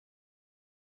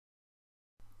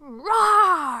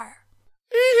Roar!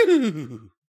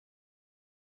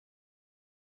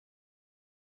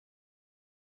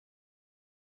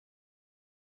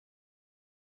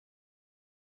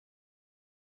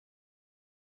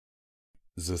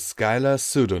 The Skyla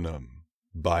Pseudonym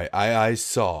by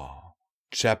iisaw.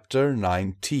 Chapter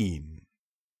 19.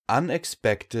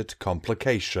 Unexpected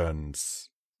Complications.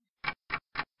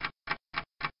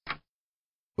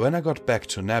 When I got back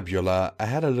to Nebula, I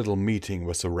had a little meeting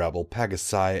with the rebel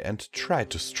Pegasi and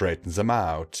tried to straighten them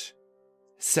out.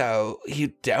 So,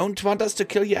 you don't want us to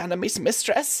kill your enemy's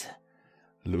mistress?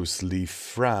 Loose Leaf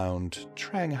frowned,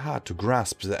 trying hard to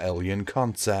grasp the alien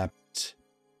concept.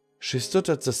 She stood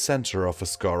at the center of a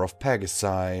score of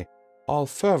Pegasi, all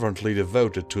fervently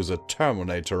devoted to the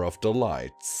Terminator of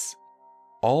Delights.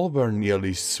 All were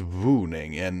nearly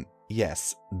swooning in,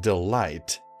 yes,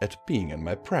 delight at being in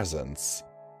my presence.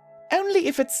 Only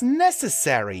if it's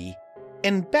necessary.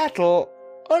 In battle,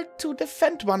 or to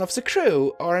defend one of the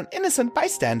crew, or an innocent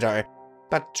bystander.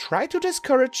 But try to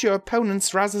discourage your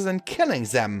opponents rather than killing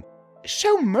them.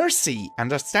 Show mercy,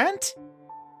 understand?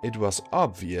 It was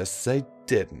obvious they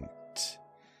didn't.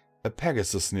 A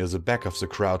Pegasus near the back of the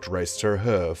crowd raised her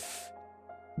hoof.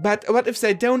 But what if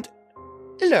they don't?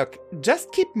 Look,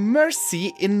 just keep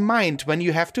mercy in mind when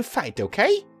you have to fight,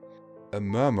 okay? A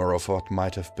murmur of what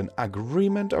might have been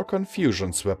agreement or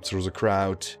confusion swept through the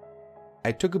crowd.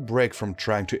 I took a break from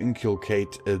trying to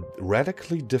inculcate a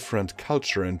radically different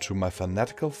culture into my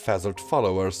fanatical feathered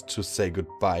followers to say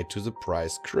goodbye to the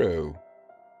prize crew.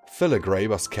 Filigree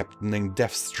was captaining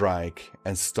Deathstrike,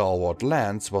 and Stalwart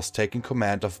Lance was taking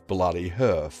command of Bloody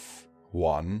Hoof.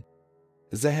 1.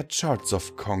 They had charts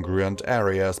of congruent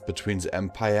areas between the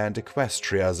Empire and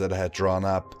Equestria that I had drawn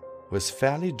up, with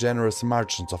fairly generous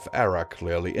margins of error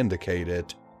clearly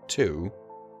indicated. 2.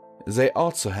 They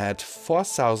also had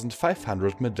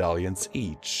 4,500 medallions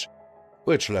each,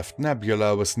 which left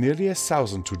Nebula with nearly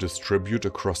 1,000 to distribute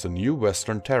across a new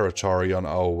western territory on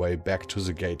our way back to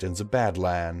the gate in the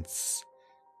Badlands.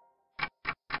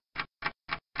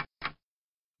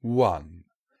 1.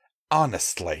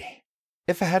 Honestly,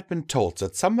 if I had been told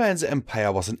that somewhere in the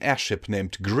Empire was an airship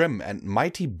named Grim and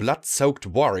Mighty Blood-Soaked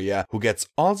Warrior who gets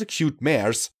all the cute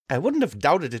mares, I wouldn't have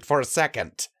doubted it for a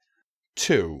second.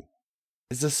 2.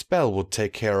 The spell would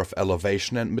take care of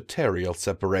elevation and material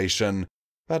separation,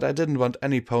 but I didn't want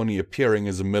any pony appearing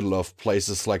in the middle of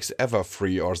places like the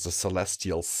Everfree or the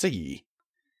Celestial Sea.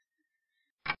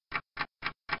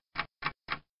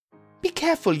 Be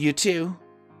careful, you two,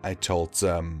 I told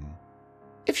them.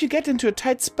 If you get into a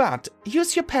tight spot,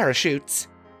 use your parachutes.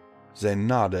 They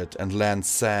nodded, and Lance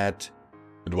said,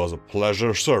 "It was a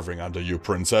pleasure serving under you,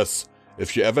 Princess.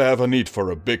 If you ever have a need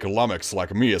for a big lummox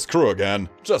like me as crew again,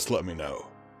 just let me know."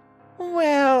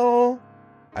 Well,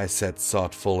 I said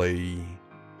thoughtfully,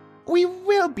 we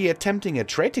will be attempting a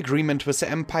trade agreement with the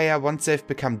Empire once they've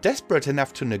become desperate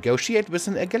enough to negotiate with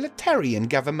an egalitarian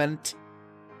government.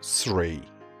 3.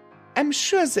 I'm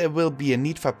sure there will be a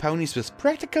need for ponies with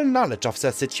practical knowledge of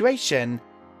their situation.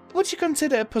 Would you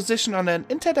consider a position on an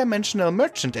interdimensional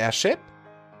merchant airship?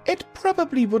 It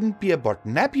probably wouldn't be aboard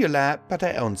Nebula, but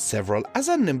I own several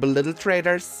other nimble little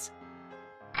traders.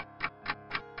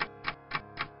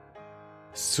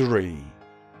 3.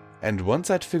 And once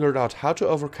I'd figured out how to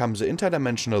overcome the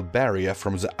interdimensional barrier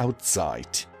from the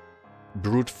outside.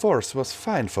 Brute force was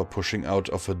fine for pushing out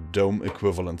of a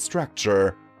dome-equivalent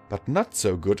structure, but not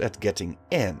so good at getting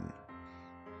in.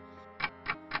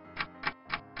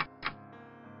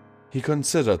 He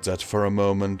considered that for a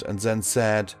moment and then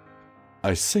said,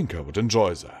 "I think I would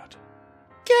enjoy that."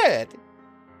 Good.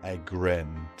 I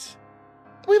grinned.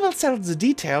 We will settle the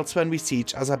details when we see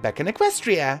each other back in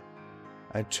Equestria.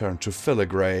 I turned to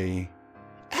Filigree.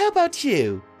 How about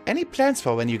you? Any plans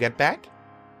for when you get back?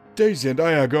 Daisy and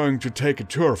I are going to take a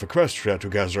tour of Equestria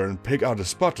together and pick out a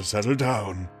spot to settle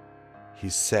down, he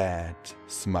said,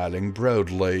 smiling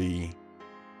broadly.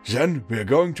 Then we are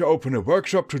going to open a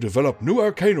workshop to develop new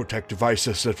arcanotech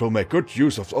devices that will make good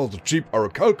use of all the cheap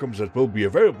orichalcums that will be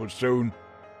available soon.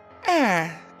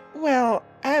 Well,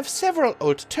 I have several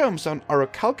old tomes on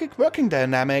orichalcic working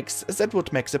dynamics that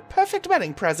would make the perfect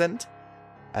wedding present.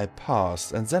 I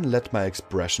paused and then let my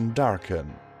expression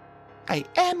darken. I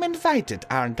am invited,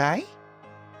 aren't I?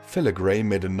 Filigree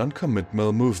made a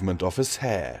non-committal movement of his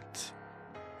head.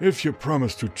 If you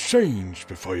promise to change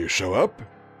before you show up.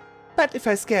 But if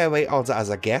I scare away all the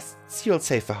other guests, you'll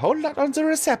save a whole lot on the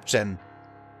reception,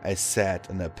 I said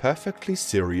in a perfectly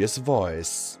serious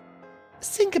voice.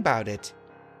 Think about it.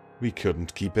 We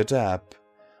couldn't keep it up.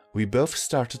 We both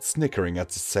started snickering at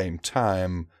the same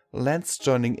time, Lance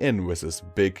joining in with his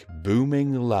big,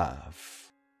 booming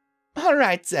laugh.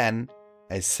 Alright then,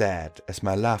 I said as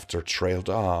my laughter trailed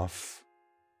off.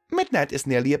 Midnight is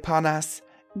nearly upon us.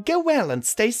 Go well and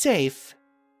stay safe.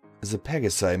 The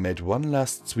Pegasi made one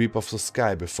last sweep of the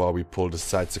sky before we pulled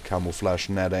aside the camouflage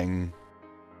netting.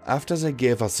 After they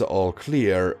gave us the all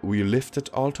clear, we lifted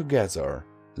all together,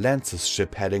 Lance's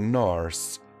ship heading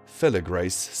north,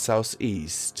 Filigray's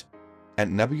southeast,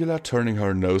 and Nebula turning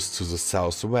her nose to the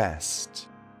southwest.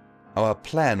 Our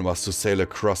plan was to sail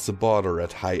across the border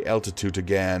at high altitude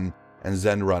again, and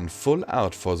then run full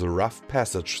out for the rough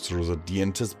passage through the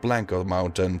Dientes Blancos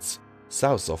Mountains,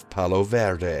 south of Palo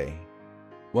Verde.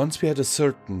 Once we had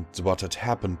ascertained what had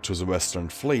happened to the Western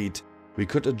Fleet, we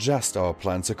could adjust our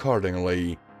plans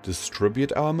accordingly,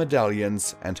 distribute our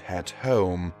medallions, and head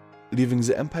home, leaving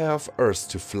the Empire of Earth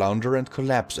to flounder and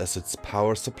collapse as its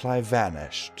power supply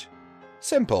vanished.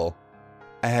 Simple.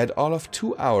 I had all of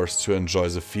 2 hours to enjoy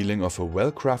the feeling of a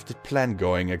well-crafted plan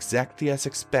going exactly as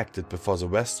expected before the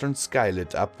western sky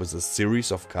lit up with a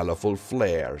series of colorful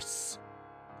flares.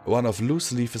 One of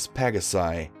Loose Leaf's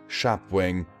Pegasi,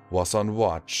 Sharpwing, was on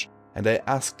watch, and I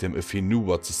asked him if he knew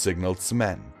what the signals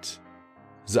meant.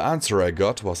 The answer I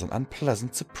got was an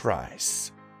unpleasant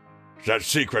surprise. That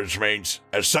sequence means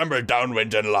assemble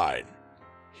downwind in line,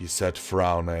 he said,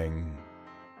 frowning.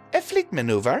 A fleet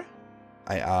maneuver?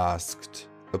 I asked,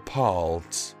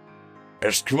 appalled.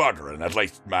 A squadron at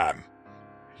least, ma'am,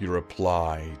 he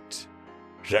replied.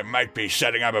 They might be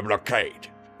setting up a blockade.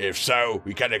 If so,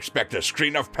 we can expect a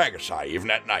screen of Pegasi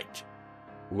even at night.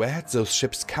 Where had those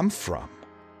ships come from?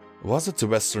 Was it the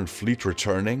Western Fleet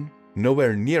returning,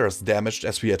 nowhere near as damaged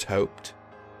as we had hoped?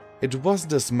 It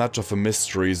wasn't as much of a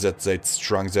mystery that they'd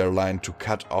strung their line to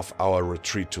cut off our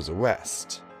retreat to the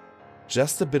west.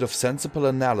 Just a bit of sensible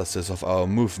analysis of our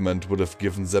movement would have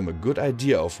given them a good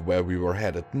idea of where we were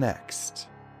headed next.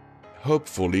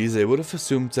 Hopefully, they would have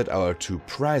assumed that our 2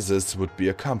 prizes would be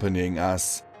accompanying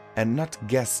us, and not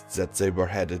guessed that they were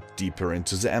headed deeper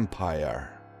into the Empire.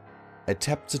 I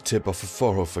tapped the tip of a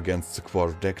forehoof against the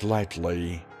quarterdeck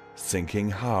lightly, thinking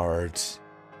hard.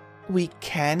 We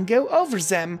can go over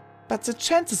them, but the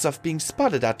chances of being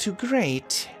spotted are too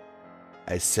great,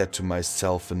 I said to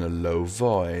myself in a low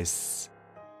voice.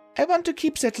 I want to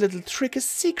keep that little trick a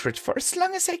secret for as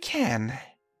long as I can.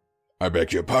 I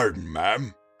beg your pardon,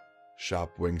 ma'am,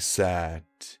 Sharpwing said.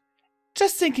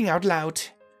 Just thinking out loud,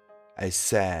 I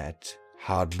said,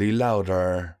 hardly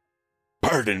louder.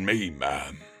 Pardon me,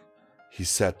 ma'am, he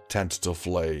said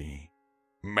tentatively.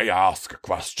 May I ask a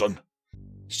question?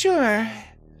 Sure,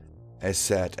 I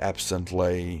said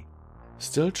absently,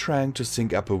 still trying to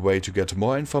think up a way to get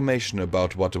more information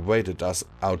about what awaited us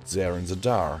out there in the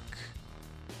dark.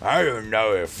 I don't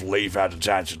know if Leaf had a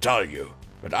chance to tell you,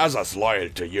 but as us loyal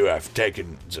to you have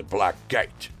taken the Black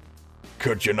Gate.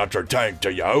 Could you not return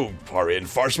to your home for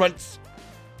reinforcements?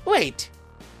 Wait,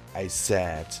 I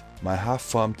said, my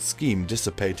half-formed scheme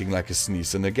dissipating like a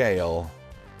sneeze in a gale.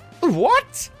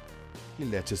 What? He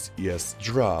let his ears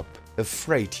drop,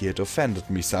 afraid he had offended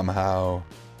me somehow.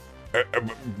 A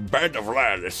band of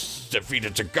loyalists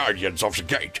defeated the Guardians of the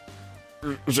Gate.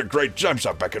 The Great Gems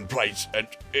are back in place, and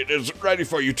it is ready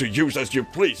for you to use as you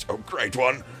please, oh Great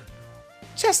One.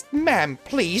 Just ma'am,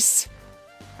 please,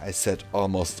 I said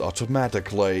almost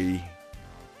automatically.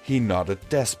 He nodded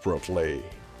desperately.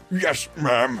 Yes,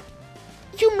 ma'am.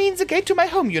 You mean the gate to my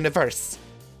home universe?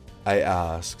 I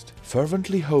asked,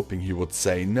 fervently hoping he would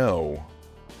say no.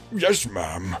 Yes,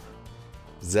 ma'am.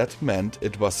 That meant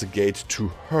it was a gate to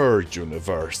her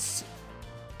universe.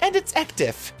 And it's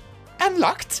active.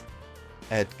 Unlocked?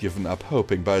 I had given up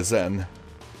hoping by then.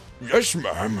 Yes,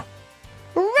 ma'am.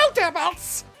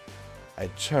 Rotables! I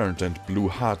turned and blew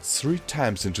hard 3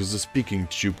 times into the speaking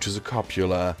tube to the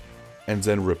copula, and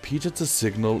then repeated the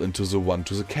signal into the one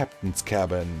to the captain's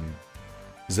cabin.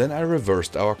 Then I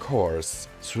reversed our course,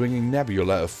 swinging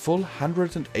Nebula a full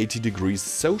 180 degrees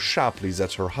so sharply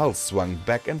that her hull swung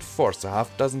back and forth a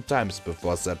half-dozen times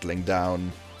before settling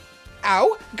down.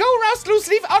 Ow! Go rouse Loose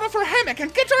Leaf out of her hammock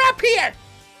and get her up here!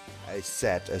 I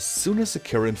said as soon as the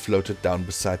Kirin floated down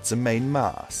beside the main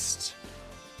mast.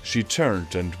 She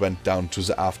turned and went down to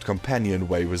the aft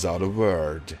companionway without a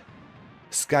word.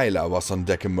 Skyla was on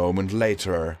deck a moment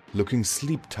later, looking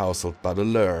sleep-tousled but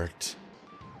alert.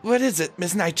 What is it,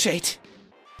 Miss Nightshade?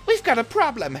 We've got a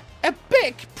problem. A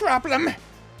big problem.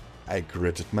 I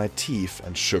gritted my teeth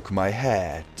and shook my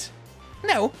head.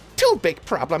 No, 2 big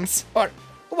problems. Or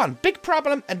 1 big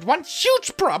problem and 1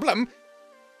 huge problem.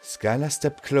 Skyla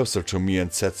stepped closer to me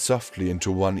and said softly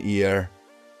into one ear,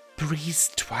 Breathe,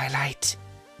 Twilight.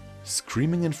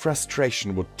 Screaming in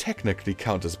frustration would technically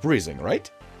count as breathing, right?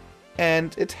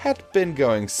 And it had been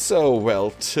going so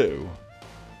well too.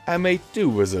 I made do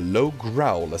with a low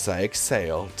growl as I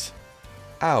exhaled.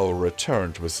 Owl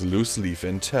returned with Loose Leaf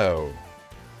in tow.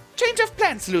 Change of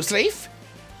plans, Loose Leaf,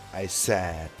 I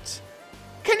said.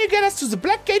 Can you get us to the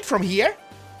Black Gate from here?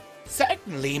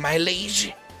 Certainly, my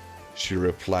liege, she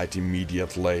replied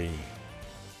immediately.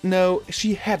 No,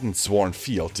 she hadn't sworn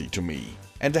fealty to me,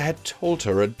 and I had told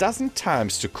her a dozen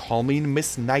times to call me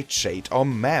Miss Nightshade or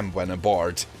ma'am when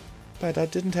aboard, but I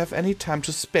didn't have any time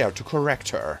to spare to correct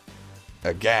her.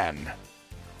 Again.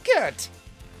 Good.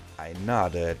 I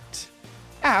nodded.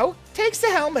 Ow, take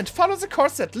the helm and follow the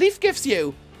course that Leaf gives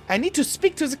you. I need to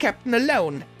speak to the captain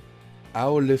alone.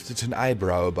 Owl lifted an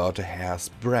eyebrow about a hair's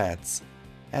breadth,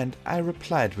 and I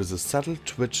replied with a subtle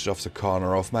twitch of the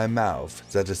corner of my mouth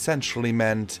that essentially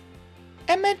meant,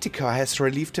 a manticore has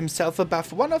relieved himself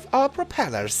above one of our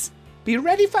propellers. Be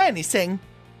ready for anything.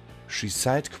 She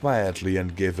sighed quietly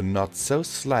and gave a nod so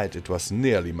slight it was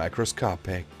nearly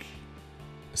microscopic.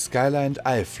 Skyla and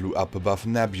I flew up above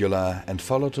Nebula and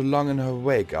followed along in her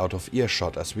wake out of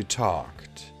earshot as we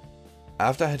talked.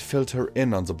 After I had filled her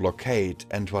in on the blockade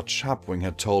and what Sharpwing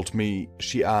had told me,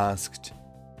 she asked,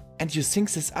 "And you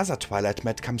think this other Twilight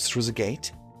Met comes through the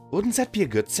gate? Wouldn't that be a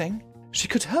good thing? She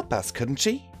could help us, couldn't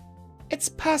she?" It's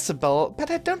possible,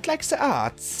 but I don't like the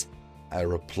odds, I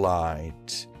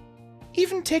replied.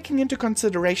 Even taking into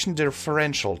consideration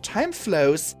differential time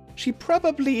flows, she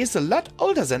probably is a lot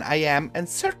older than I am and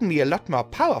certainly a lot more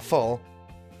powerful.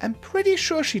 I'm pretty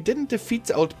sure she didn't defeat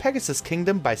the old Pegasus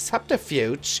Kingdom by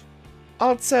subterfuge.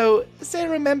 Also, they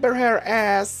remember her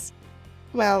as,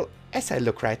 well, as I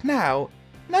look right now,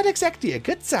 not exactly a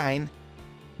good sign.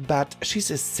 But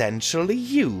she's essentially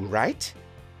you, right?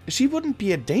 She wouldn't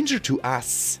be a danger to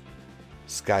us,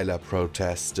 Skyla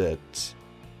protested.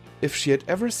 If she had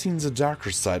ever seen the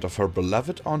darker side of her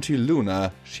beloved Auntie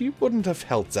Luna, she wouldn't have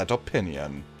held that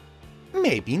opinion.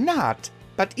 Maybe not,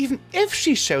 but even if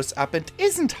she shows up and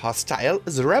isn't hostile,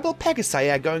 the rebel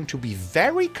Pegasi are going to be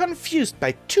very confused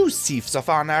by two thieves of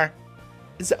honor.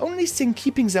 The only thing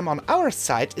keeping them on our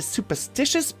side is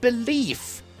superstitious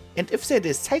belief, and if they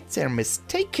decide they're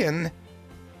mistaken...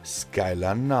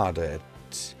 Skyla nodded.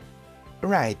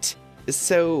 Right.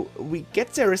 So, we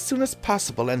get there as soon as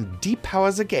possible and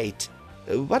depower the gate.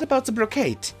 What about the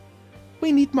blockade?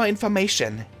 We need more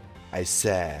information, I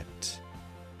said.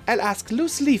 I'll ask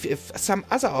Loose Leaf if some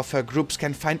other of her groups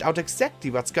can find out exactly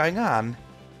what's going on.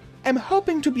 I'm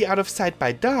hoping to be out of sight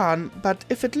by dawn, but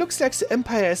if it looks like the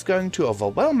Empire is going to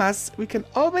overwhelm us, we can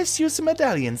always use the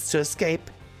medallions to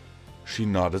escape. She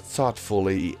nodded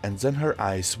thoughtfully, and then her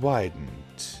eyes widened.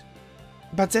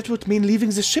 But that would mean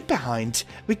leaving the ship behind.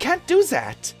 We can't do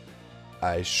that.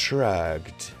 I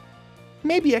shrugged.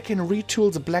 Maybe I can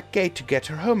retool the Black Gate to get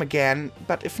her home again,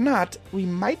 but if not, we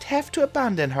might have to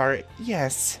abandon her,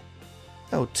 yes.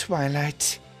 Oh,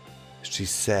 Twilight, she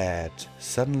said,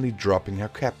 suddenly dropping her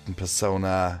captain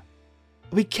persona.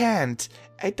 We can't.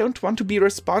 I don't want to be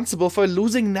responsible for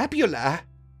losing Nebula.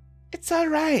 It's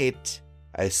alright,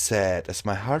 I said as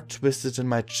my heart twisted in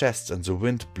my chest and the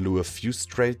wind blew a few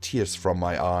stray tears from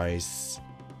my eyes.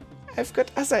 I've got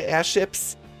other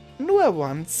airships, newer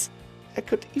ones. I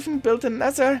could even build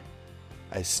another.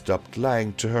 I stopped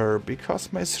lying to her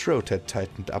because my throat had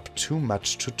tightened up too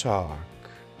much to talk.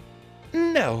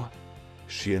 No,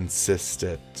 she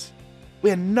insisted.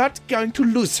 We're not going to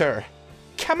lose her.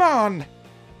 Come on!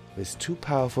 With two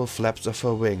powerful flaps of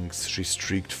her wings, she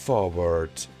streaked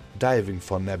forward, diving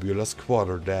for Nebula's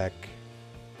quarterdeck.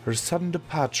 Her sudden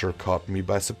departure caught me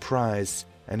by surprise,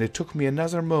 and it took me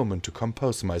another moment to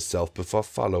compose myself before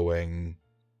following.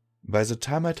 By the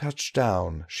time I touched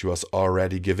down, she was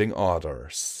already giving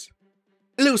orders.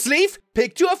 Loose Leaf,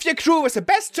 pick two of your crew with the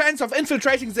best chance of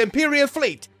infiltrating the Imperial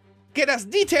fleet. Get us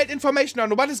detailed information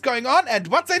on what is going on and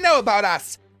what they know about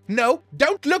us. No,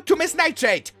 don't look to Miss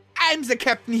Nightshade. I'm the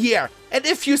captain here, and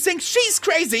if you think she's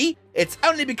crazy, it's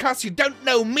only because you don't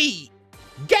know me.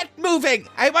 Get moving!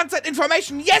 I want that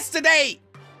information yesterday!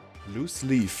 Loose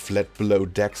Leaf fled below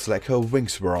decks like her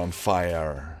wings were on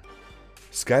fire.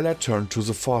 Skyla turned to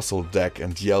the fossil deck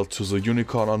and yelled to the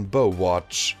unicorn on bow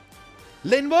watch.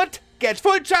 Linwood, get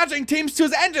full charging teams to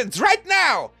the engines right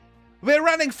now! We're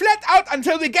running flat out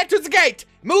until we get to the gate!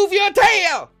 Move your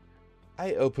tail!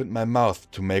 I opened my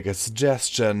mouth to make a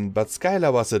suggestion, but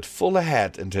Skyla was at full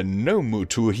ahead and in no mood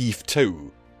to heave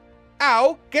to.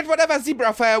 Ow, get whatever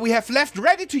zebra fire we have left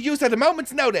ready to use at a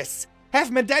moment's notice.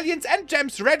 Have medallions and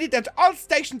gems readied at all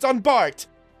stations on board.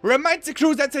 Remind the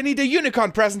crew that they need a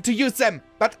unicorn present to use them,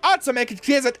 but also make it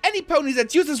clear that any pony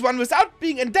that uses one without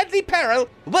being in deadly peril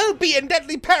will be in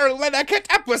deadly peril when I catch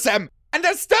up with them.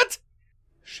 Understood?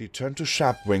 She turned to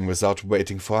Sharpwing without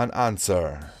waiting for an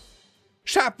answer.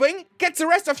 Sharpwing, get the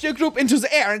rest of your group into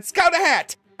the air and scout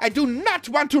ahead! I do not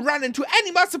want to run into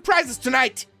any more surprises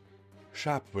tonight!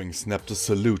 Sharpwing snapped a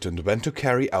salute and went to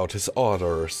carry out his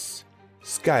orders.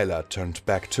 Skyla turned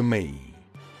back to me.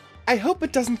 I hope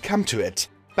it doesn't come to it,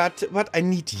 but what I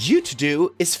need you to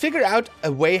do is figure out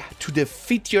a way to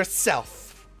defeat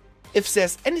yourself. If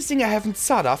there's anything I haven't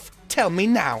thought of, tell me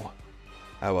now.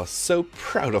 I was so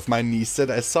proud of my niece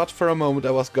that I thought for a moment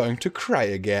I was going to cry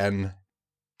again.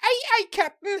 Aye, aye,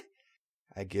 Captain.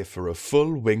 I give her a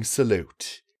full wing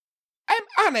salute. I'm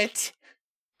on it.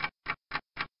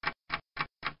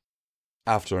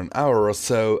 After an hour or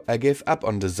so, I gave up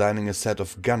on designing a set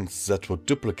of guns that would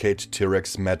duplicate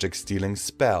T-Rex's magic-stealing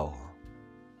spell.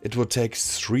 It would take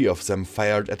 3 of them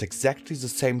fired at exactly the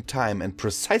same time and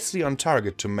precisely on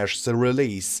target to match the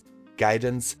release,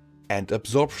 guidance, and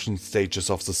absorption stages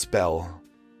of the spell.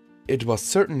 It was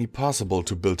certainly possible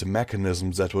to build a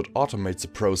mechanism that would automate the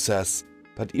process,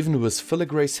 but even with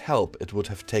Filigray's help it would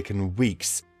have taken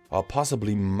weeks or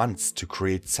possibly months to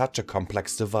create such a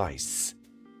complex device.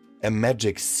 A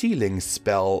magic sealing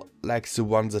spell, like the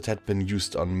one that had been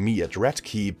used on me at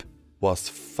Redkeep, was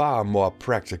far more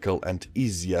practical and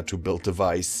easier to build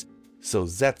device, so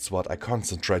that's what I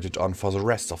concentrated on for the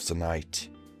rest of the night.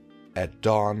 At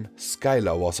dawn,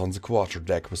 Skyla was on the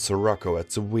quarterdeck with Sirocco at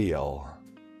the wheel.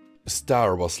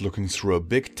 Star was looking through a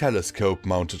big telescope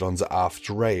mounted on the aft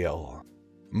rail.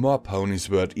 More ponies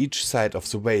were at each side of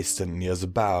the waist and near the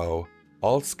bow,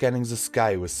 all scanning the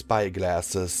sky with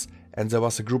spyglasses, and there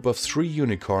was a group of 3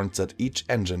 unicorns at each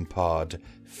engine pod,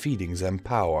 feeding them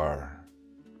power.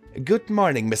 Good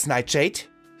morning, Miss Nightshade,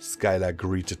 Skyla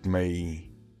greeted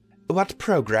me. What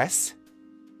progress?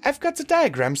 I've got the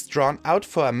diagrams drawn out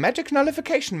for a magic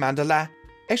nullification mandala.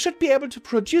 I should be able to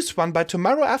produce one by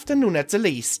tomorrow afternoon at the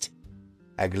least.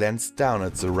 I glanced down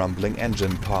at the rumbling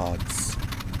engine pods.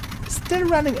 Still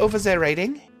running over their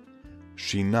rating?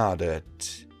 She nodded.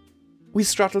 We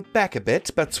throttled back a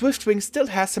bit, but Swiftwing still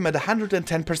has them at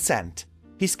 110%.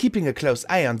 He's keeping a close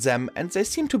eye on them, and they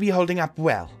seem to be holding up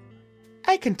well.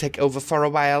 I can take over for a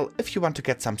while if you want to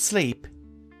get some sleep,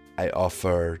 I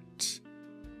offered.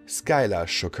 Skyla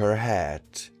shook her head.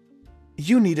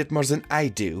 You need it more than I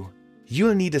do.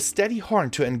 You'll need a steady horn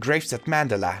to engrave that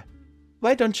mandala.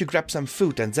 Why don't you grab some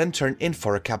food and then turn in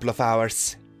for a couple of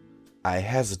hours? I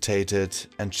hesitated,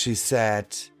 and she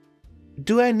said,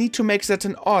 Do I need to make that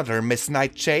an order, Miss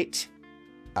Nightshade?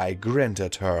 I grinned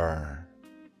at her.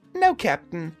 No,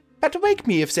 Captain, but wake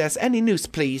me if there's any news,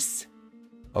 please.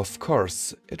 Of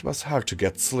course, it was hard to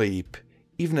get sleep,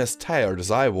 even as tired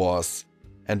as I was,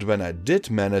 and when I did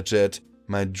manage it,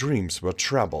 my dreams were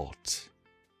troubled.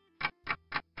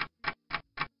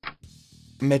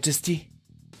 Majesty?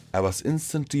 I was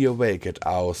instantly awake at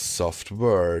Ao's soft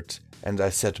word, and I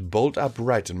sat bolt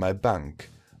upright in my bunk,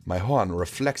 my horn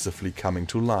reflexively coming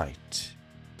to light.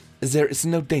 There is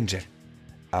no danger,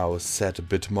 Ao said a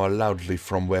bit more loudly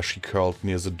from where she curled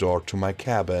near the door to my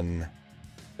cabin.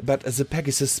 But the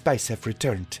Pegasus spies have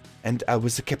returned, and I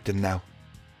was the captain now.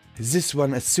 This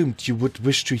one assumed you would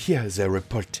wish to hear their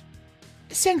report.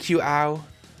 Thank you, Ao,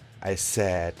 I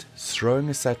said, throwing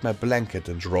aside my blanket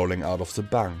and rolling out of the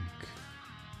bunk.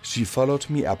 She followed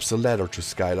me up the ladder to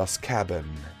Skyla's cabin.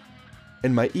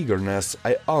 In my eagerness,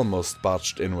 I almost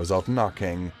barged in without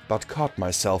knocking, but caught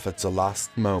myself at the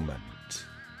last moment.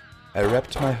 I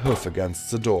rapped my hoof against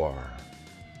the door.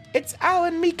 It's Ao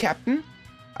and me, Captain,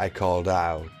 I called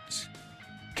out.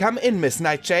 Come in, Miss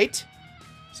Nightshade.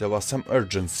 There was some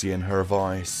urgency in her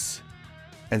voice,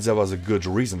 and there was a good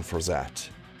reason for that.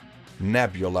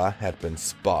 Nebula had been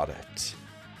spotted.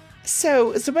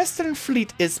 So, the Western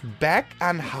Fleet is back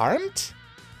unharmed?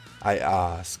 I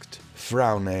asked,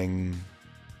 frowning.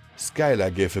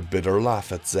 Skyla gave a bitter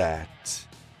laugh at that.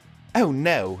 Oh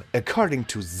no, according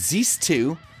to these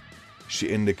two? She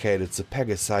indicated the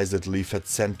Pegasi that Leaf had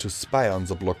sent to spy on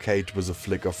the blockade with a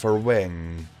flick of her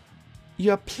wing.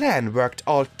 Your plan worked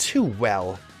all too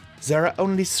well. There are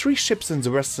only 3 ships in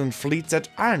the Western Fleet that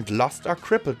aren't lost or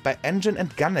crippled by engine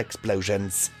and gun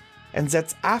explosions. And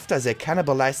that's after they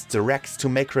cannibalized the wrecks to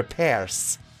make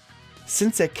repairs.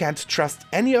 Since they can't trust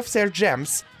any of their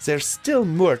gems, they're still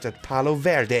moored at Palo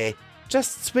Verde,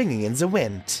 just swinging in the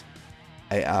wind.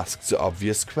 I asked the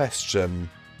obvious question.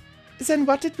 Then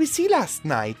what did we see last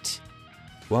night?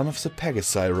 One of the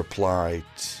Pegasi replied.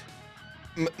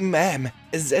 Ma'am,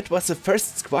 that was the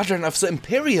 1st squadron of the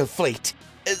Imperial Fleet.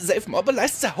 They've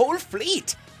mobilized the whole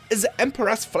fleet. The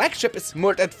Emperor's flagship is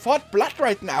moored at Fort Blood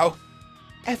right now.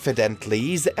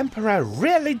 Evidently, the Emperor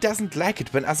really doesn't like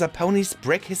it when other ponies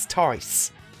break his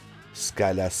toys,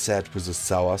 Skyla said with a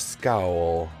sour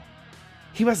scowl.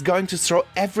 He was going to throw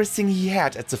everything he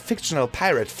had at the fictional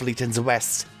pirate fleet in the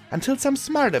west, until some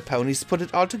smarter ponies put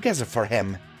it all together for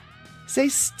him. They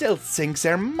still think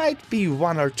there might be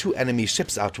 1 or 2 enemy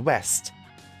ships out west,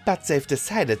 but they've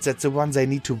decided that the one they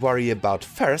need to worry about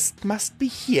first must be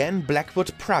here in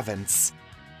Blackwood Province.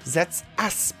 That's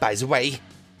us, by the way.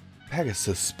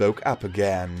 Pegasus spoke up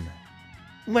again.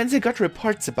 When they got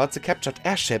reports about the captured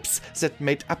airships that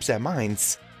made up their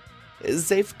minds,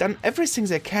 they've done everything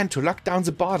they can to lock down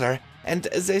the border, and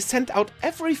they sent out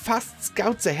every fast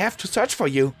scout they have to search for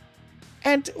you.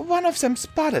 And one of them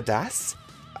spotted us?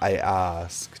 I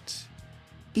asked.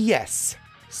 Yes,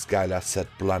 Skyla said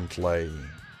bluntly.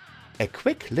 A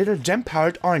quick little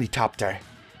gem-powered ornithopter.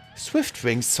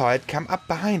 Swiftwing saw it come up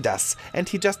behind us, and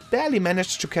he just barely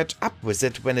managed to catch up with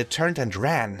it when it turned and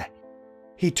ran.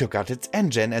 He took out its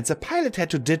engine, and the pilot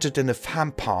had to ditch it in a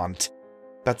farm pond.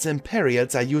 But the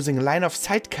Imperials are using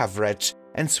line-of-sight coverage,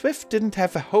 and Swift didn't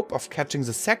have a hope of catching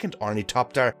the second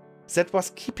ornithopter that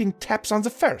was keeping tabs on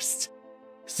the first.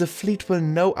 The fleet will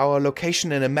know our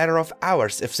location in a matter of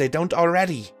hours if they don't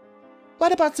already.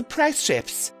 What about the prize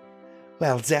ships?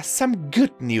 Well, there's some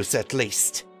good news at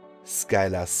least,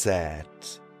 Skyla said.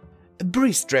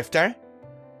 Breeze Drifter?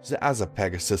 The other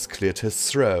Pegasus cleared his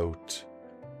throat.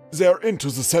 They're into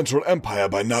the Central Empire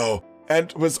by now,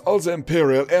 and with all the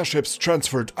Imperial airships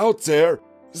transferred out there,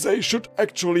 they should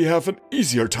actually have an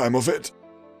easier time of it.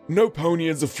 No pony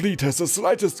in the fleet has the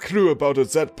slightest clue about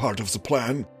that part of the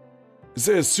plan.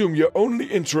 They assume you're only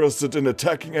interested in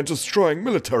attacking and destroying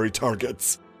military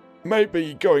targets.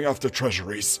 Maybe going after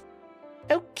treasuries.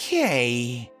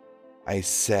 Okay, I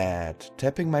said,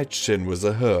 tapping my chin with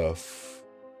a hoof.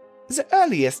 The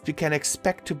earliest we can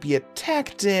expect to be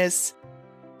attacked is...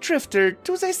 Drifter,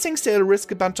 do they think they'll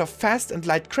risk a bunch of fast and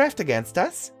light craft against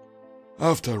us?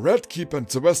 After Redkeep and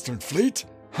the Western Fleet?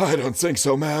 I don't think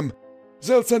so, ma'am.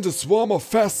 They'll send a swarm of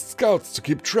fast scouts to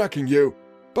keep tracking you,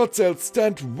 but they'll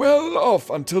stand well off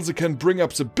until they can bring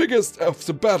up the biggest of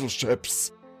the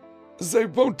battleships. They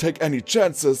won't take any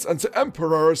chances, and the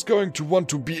Emperor is going to want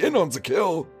to be in on the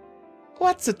kill.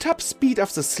 What's the top speed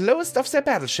of the slowest of their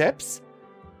battleships?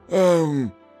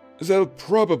 They'll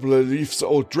probably leave the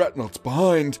old dreadnoughts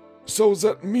behind, so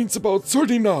that means about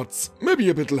 30 knots, maybe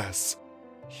a bit less,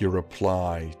 he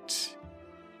replied.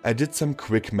 I did some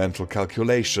quick mental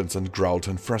calculations and growled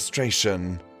in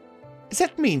frustration.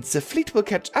 That means the fleet will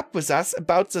catch up with us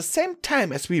about the same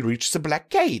time as we reach the Black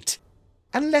Gate.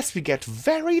 Unless we get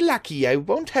very lucky, I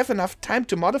won't have enough time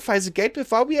to modify the gate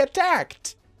before we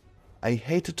attacked. I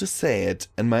hated to say it,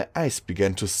 and my eyes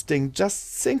began to sting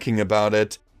just thinking about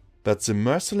it, but the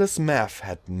merciless math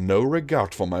had no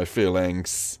regard for my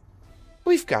feelings.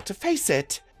 We've got to face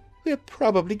it. We're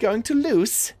probably going to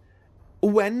lose.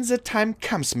 When the time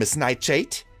comes, Miss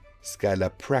Nightshade,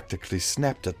 Skyla practically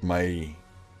snapped at me.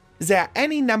 There are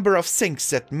any number of things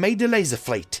that may delay the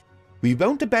fleet. We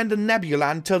won't abandon Nebula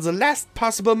until the last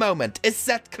possible moment. Is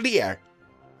that clear?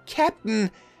 Captain,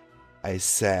 I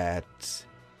said,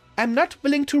 I'm not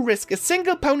willing to risk a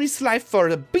single pony's life for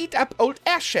a beat-up old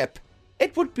airship.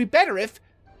 It would be better if,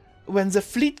 when the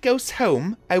fleet goes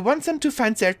home, I want them to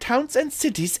find their towns and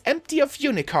cities empty of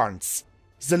unicorns.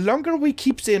 The longer we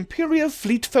keep the Imperial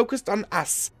fleet focused on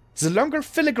us, the longer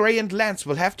Filigree and Lance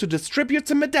will have to distribute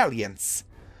the medallions,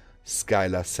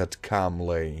 Skyla said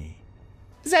calmly.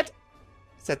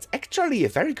 That's actually a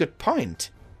very good point,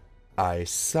 I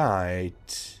sighed.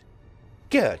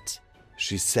 Good,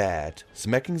 she said,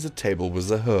 smacking the table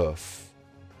with a hoof.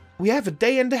 We have a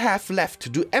day and a half left to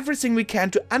do everything we can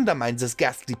to undermine this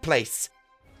ghastly place.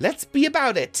 Let's be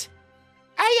about it.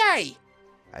 Aye aye,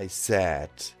 I said,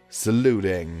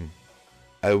 saluting.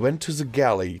 I went to the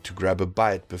galley to grab a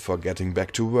bite before getting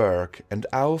back to work, and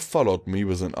Owl followed me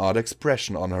with an odd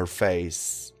expression on her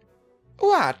face.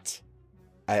 What?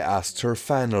 I asked her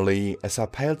finally as I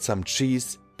piled some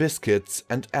cheese, biscuits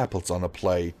and apples on a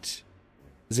plate.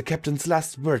 The captain's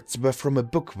last words were from a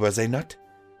book, were they not?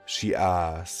 She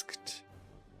asked.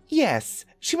 Yes,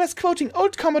 she was quoting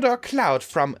old Commodore Cloud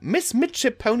from Miss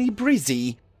Midship Pony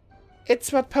Breezy.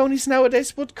 It's what ponies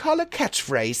nowadays would call a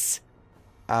catchphrase.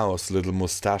 Owl's little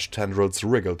mustache tendrils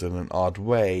wriggled in an odd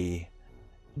way.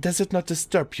 Does it not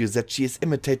disturb you that she is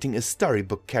imitating a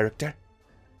storybook character?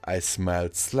 I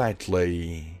smiled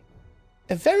slightly.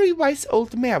 A very wise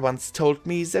old mare once told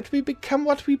me that we become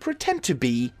what we pretend to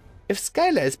be. If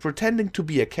Skyla is pretending to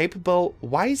be a capable,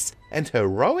 wise, and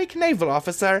heroic naval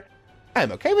officer,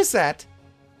 I'm okay with that.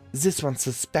 This one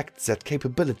suspects that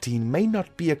capability may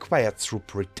not be acquired through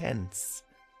pretense.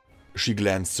 She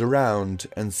glanced around,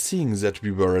 and seeing that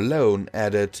we were alone,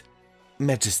 added,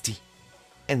 Majesty.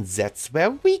 And that's where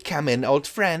we come in, old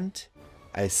friend.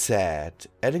 I said,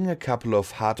 adding a couple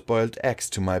of hard-boiled eggs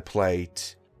to my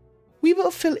plate. We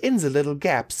will fill in the little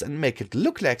gaps and make it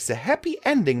look like the happy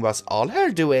ending was all her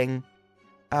doing.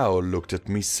 Owl looked at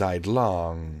me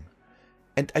sidelong.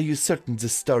 And are you certain the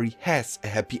story has a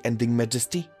happy ending,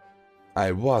 Majesty?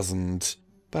 I wasn't,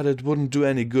 but it wouldn't do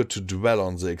any good to dwell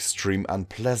on the extreme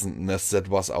unpleasantness that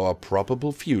was our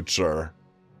probable future.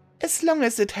 As long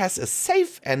as it has a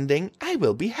safe ending, I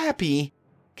will be happy.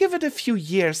 Give it a few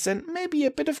years and maybe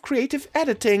a bit of creative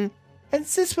editing, and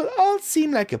this will all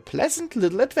seem like a pleasant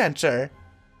little adventure.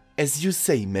 As you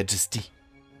say, Majesty,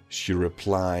 she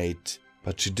replied,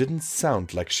 but she didn't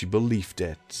sound like she believed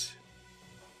it.